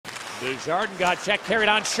Desjardins got checked, carried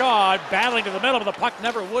on Shaw, battling to the middle, but the puck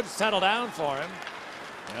never would settle down for him.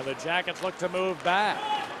 Now the Jackets look to move back.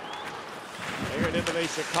 Cleared into the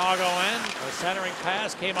Chicago end. A centering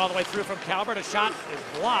pass came all the way through from Calvert. A shot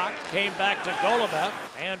is blocked. Came back to Golubev.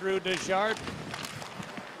 Andrew Desjardins.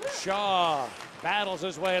 Shaw battles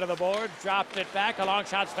his way to the board. Dropped it back. A long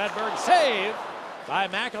shot. Svedberg. Save by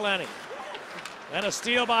McElhinney. Then a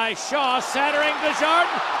steal by Shaw. Centering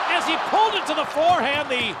Desjardins as he pulled it to the forehand.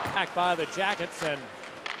 The back by the Jackets, and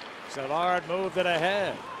Savard moved it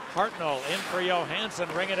ahead. Hartnell in for Johansson,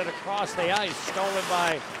 ringing it across the ice. Stolen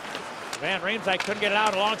by Van Riemsdyk, couldn't get it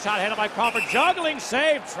out. A long shot handled by Crawford. Juggling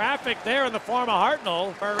save. Traffic there in the form of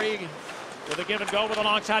Hartnell. Murray with a give and go with a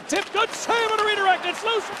long shot. Tip. Good save on a redirect. It's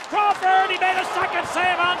loose. Crawford. He made a second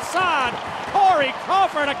save on Saad. Corey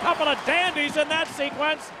Crawford. A couple of dandies in that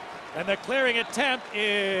sequence. And the clearing attempt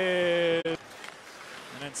is. And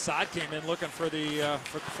then Saad came in looking for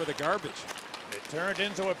the garbage. It turned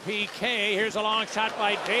into a PK. Here's a long shot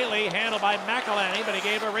by Daly, handled by McElhinney, but he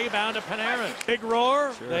gave a rebound to Panarin. Big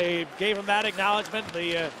roar. Sure. They gave him that acknowledgement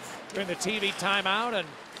during the TV timeout, and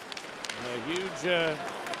a huge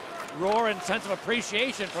roar and sense of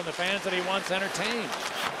appreciation from the fans that he once entertained.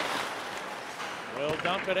 Will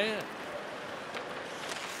dump it in.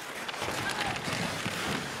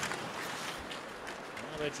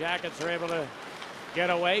 Well, the Jackets are able to get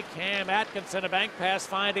away. Cam Atkinson, a bank pass,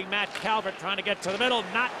 finding Matt Calvert, trying to get to the middle.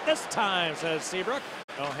 Not this time, says Seabrook.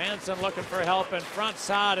 Johansson looking for help in front.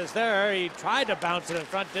 Saad is there. He tried to bounce it in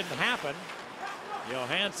front, didn't happen.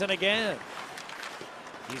 Johansson again.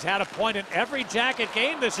 He's had a point in every Jacket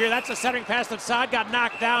game this year. That's a centering pass that Saad got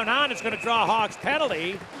knocked down on. It's going to draw a Hawks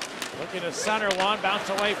penalty. Looking to center one, bounce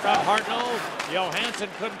away from Hartnell. Johansson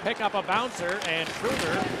couldn't pick up a bouncer, and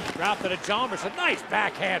Kruger dropped it at Chalmers. A nice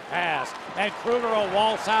backhand pass, and Kruger will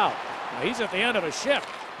waltz out. Now he's at the end of a shift.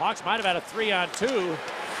 Hawks might have had a 3-on-2.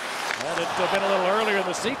 That had been a little earlier in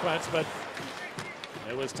the sequence, but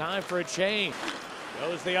it was time for a change.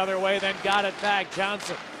 Goes the other way, then got it back.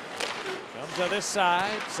 Johnson comes to this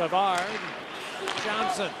side. Savard.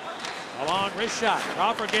 Johnson. A long wrist shot.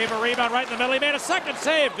 Crawford gave a rebound right in the middle. He made a second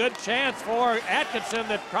save. Good chance for Atkinson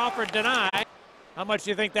that Crawford denied. How much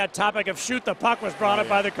do you think that topic of shoot the puck was brought up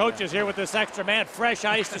by the coaches here with this extra man? Fresh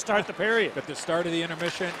ice to start the period. At the start of the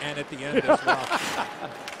intermission and at the end as well.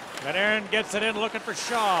 Panarin gets it in looking for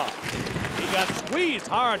Shaw. He got squeezed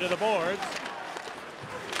hard to the boards.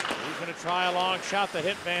 He's going to try a long shot that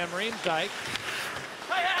hit Van Riemsdyk.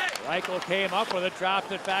 Reichel came up with it,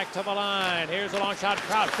 dropped it back to the line. Here's a long shot.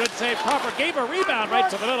 Crouch. Good save. Crawford gave a rebound right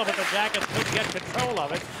to the middle, but the Jackets couldn't get control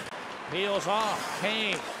of it. Peels off.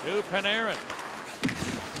 Kane to Panarin.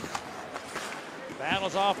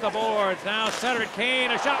 Battles off the boards. Now centered.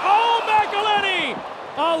 Kane. A shot. Oh, McElhinney!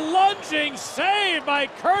 A lunging save by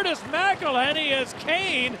Curtis McElhinney as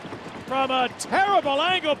Kane, from a terrible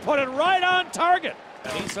angle, put it right on target.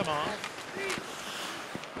 Anisimov.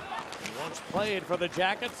 Once played for the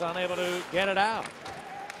Jackets, unable to get it out.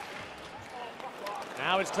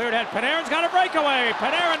 Now it's cleared ahead. Panarin's got a breakaway.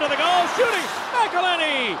 Panarin to the goal, shooting.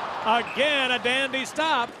 McElhinney again, a dandy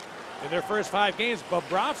stop. In their first 5 games,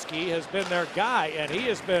 Bobrovsky has been their guy, and he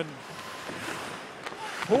has been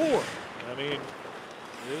poor. I mean,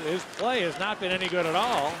 his play has not been any good at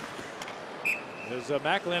all. As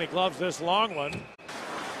McElhinney gloves this long one,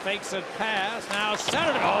 fakes a pass. Now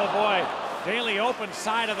centered. Oh boy. Daly open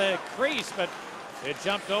side of the crease, but it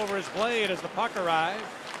jumped over his blade as the puck arrived.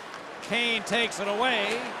 Kane takes it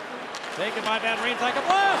away. Taken by Van Riemsdyk, a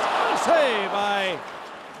blast! Save by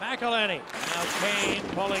McElhinney. Now Kane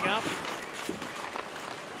pulling up.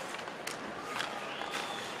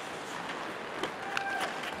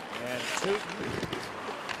 And Tootin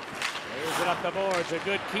clears it up the boards. A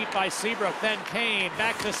good keep by Seabrook. Then Kane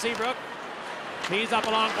back to Seabrook. Tees up a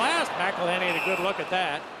long blast. McElhinney had a good look at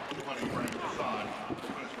that.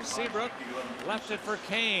 Seabrook left it for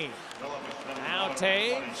Kane. Now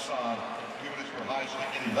Taves.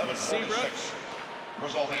 Seabrook.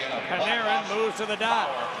 Panarin moves to the dot.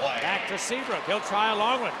 Back to Seabrook. He'll try a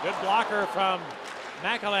long one. Good blocker from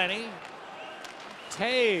McElhinney.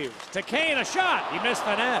 Taves to Kane. A shot. He missed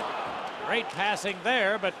the net. Great passing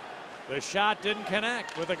there, but the shot didn't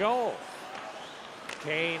connect with a goal.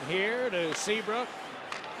 Kane here to Seabrook.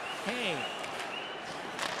 Kane.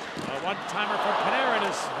 A one-timer from Panarin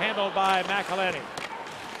is handled by McElhinney.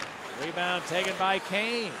 Rebound taken by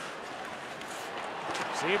Kane.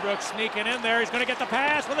 Seabrook sneaking in there. He's going to get the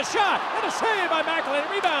pass with a shot. And a save by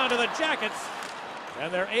McElhinney. Rebound to the Jackets.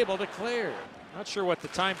 And they're able to clear. Not sure what the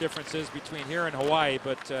time difference is between here and Hawaii,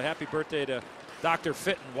 but happy birthday to Dr.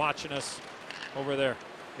 Fitton watching us over there.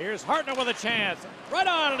 Here's Hartnett with a chance. Right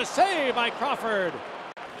on, and a save by Crawford.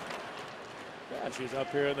 Yeah, she's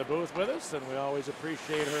up here in the booth with us, and we always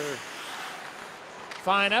appreciate her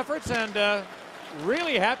fine efforts, and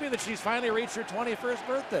really happy that she's finally reached her 21st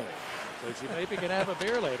birthday. So she maybe can have a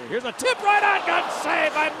beer later. Here's a tip right on, gun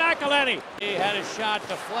save by McElhenney. He had his shot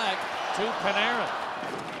deflect to Panarin.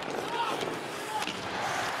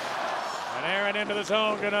 Panarin into the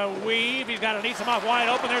zone, gonna weave. He's got Anisimov wide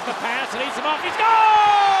open. There's the pass. Anisimov, he scores!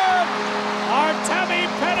 Artemi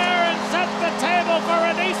Panarin sets the table for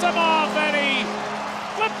Anisimov, and he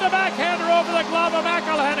flipped the backhander over the glove of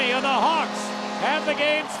McElhenney, and the Hawks have the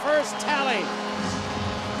game's first tally.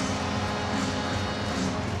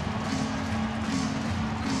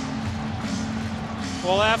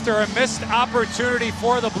 Well, after a missed opportunity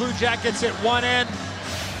for the Blue Jackets at one end,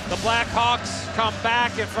 the Blackhawks come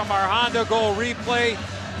back, and from our Honda goal replay,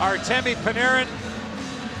 Artemi Panarin.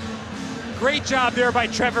 Great job there by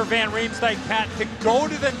Trevor Van Riemsdyk, Pat, to go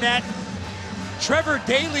to the net. Trevor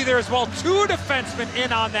Daley there as well, two defensemen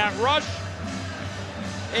in on that rush.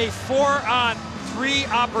 A 4-on-3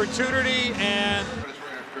 opportunity, and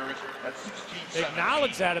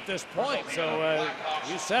acknowledge that at this point. So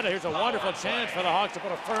you said it, here's a wonderful chance for the Hawks to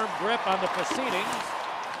put a firm grip on the proceedings.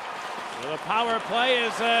 So the power play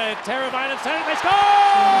is Teravainen center. They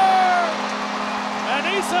score!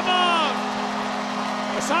 Anisimov!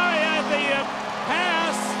 Sorry, the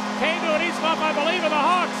pass came to Anisimov, I believe, and the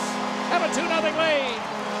Hawks have a 2-0 lead.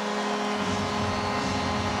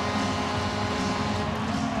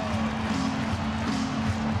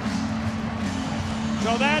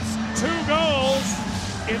 So that's 2 goals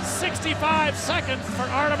in 65 seconds for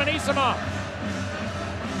Artem Anisimov.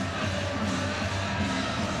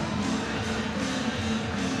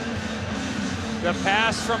 the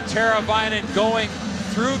pass from Teravainen going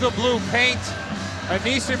through the blue paint.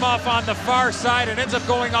 Anisimov on the far side and ends up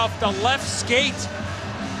going off the left skate.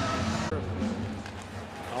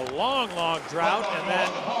 A long drought, and then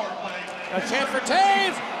a chance for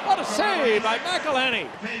Taves. What a save by McElhenney.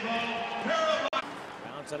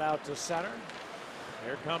 Bounce it out to center.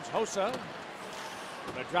 Here comes Hossa.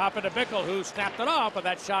 Gonna drop it to Bickle, who snapped it off, but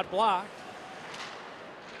that shot blocked.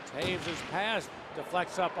 Taves' pass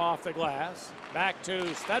deflects up off the glass. Back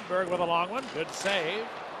to Stedberg with a long one. Good save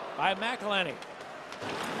by McElhenney.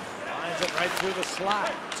 Lines it right through the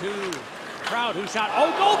slot to Trout, who shot,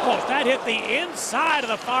 goal post. That hit the inside of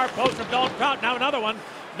the far post of Dalton Trout. Now another one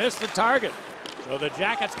missed the target. So the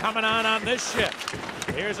Jackets coming on this shift.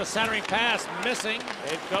 Here's a centering pass missing.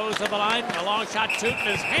 It goes to the line. A long shot. Tootin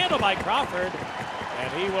is handled by Crawford,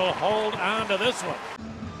 and he will hold on to this one.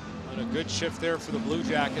 And a good shift there for the Blue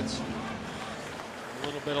Jackets. A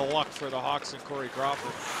little bit of luck for the Hawks and Corey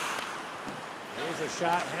Crawford. Here's a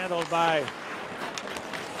shot handled by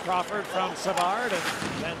Crawford from Savard, and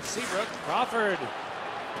then Seabrook. Crawford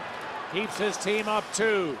keeps his team up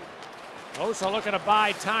 2. Hossa looking to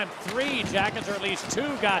buy time. 3 Jackets, or at least 2,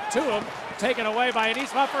 got to him. Taken away by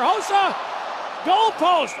Anisimov for Hossa. Goal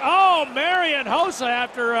post. Oh, Marian Hossa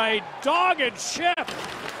after a dogged shift.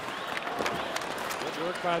 Good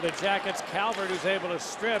work by the Jackets. Calvert, who's able to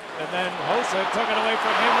strip, and then Hossa took it away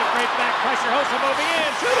from him with great back pressure. Hossa moving in,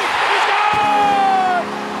 shooting. He scored!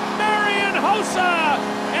 Marian Hossa,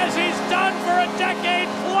 as he's done for a decade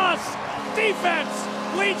plus. Defense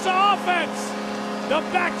leads to offense. The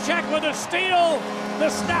back check with a steal. The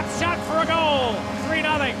snapshot for a goal.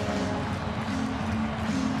 3-0.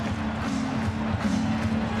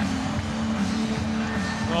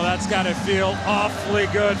 Well, that's got to feel awfully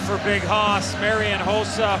good for Big Hoss. Marian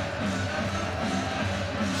Hossa.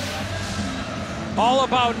 All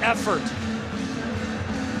about effort.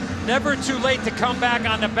 Never too late to come back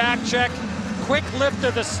on the back check. Quick lift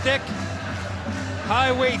of the stick.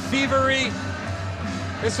 Highway thievery.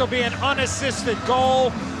 This will be an unassisted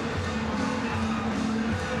goal.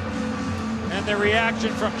 And the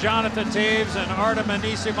reaction from Jonathan Taves and Artem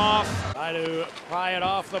Anisimov. Try to pry it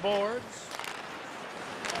off the boards.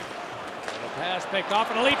 And a pass picked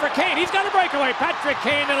off, and a lead for Kane. He's got a breakaway. Patrick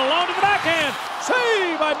Kane in alone to the backhand.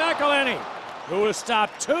 Save by McElhenney, who has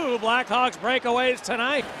stopped 2 Blackhawks breakaways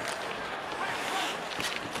tonight.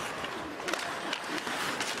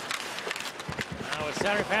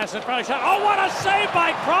 Center pass in front of shot. Oh, what a save by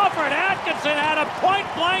Crawford. Atkinson had a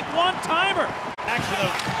point-blank one-timer. Action of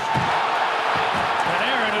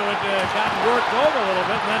Panarin, who had gotten worked over a little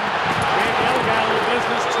bit, and then gave the other guy a little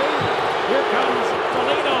business too. Here comes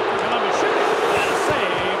Foligno for Columbus shooting. And a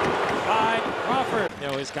save by Crawford. You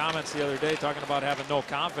know, his comments the other day talking about having no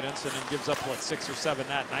confidence, and then gives up, what, 6 or 7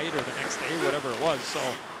 that night or the next day, whatever it was. So,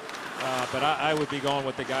 but I would be going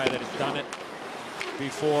with the guy that has done it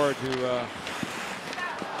before to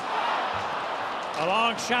A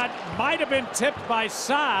long shot might have been tipped by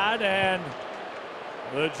Saad, and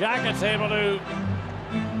the Jackets able to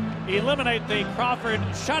eliminate the Crawford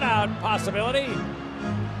shutout possibility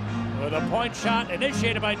with a point shot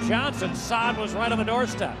initiated by Johnson. Saad was right on the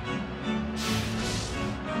doorstep.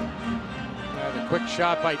 The quick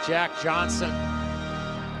shot by Jack Johnson.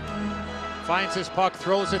 Finds his puck,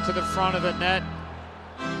 throws it to the front of the net.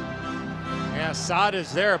 Yeah, Saad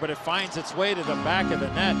is there, but it finds its way to the back of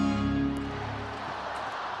the net.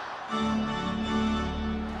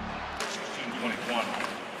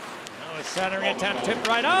 Centering attempt tipped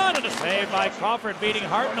right on, and a save by Crawford beating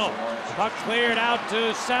Hartnell. Puck cleared out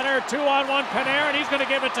to center, 2-on-1 Panarin. He's going to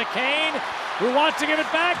give it to Kane, who wants to give it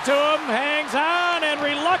back to him, hangs on, and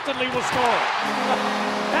reluctantly will score.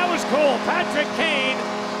 That was cool. Patrick Kane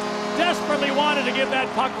desperately wanted to give that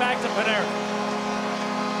puck back to Panarin.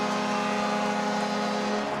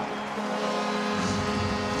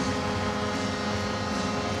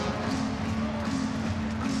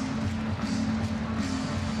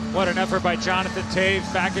 What an effort by Jonathan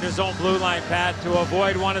Toews back at his own blue line, Pat, to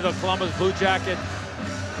avoid one of the Columbus Blue Jacket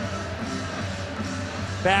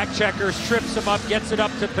back checkers, trips him up, gets it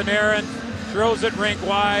up to Panarin, throws it rink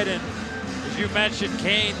wide, and as you mentioned,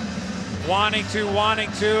 Kane wanting to,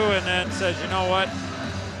 and then says, you know what?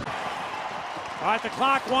 All right, the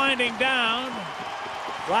clock winding down.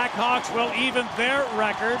 Blackhawks will even their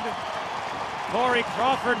record. Corey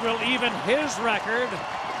Crawford will even his record.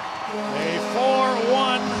 A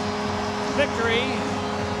 4-1 victory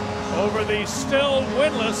over the still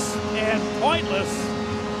winless and pointless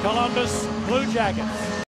Columbus Blue Jackets.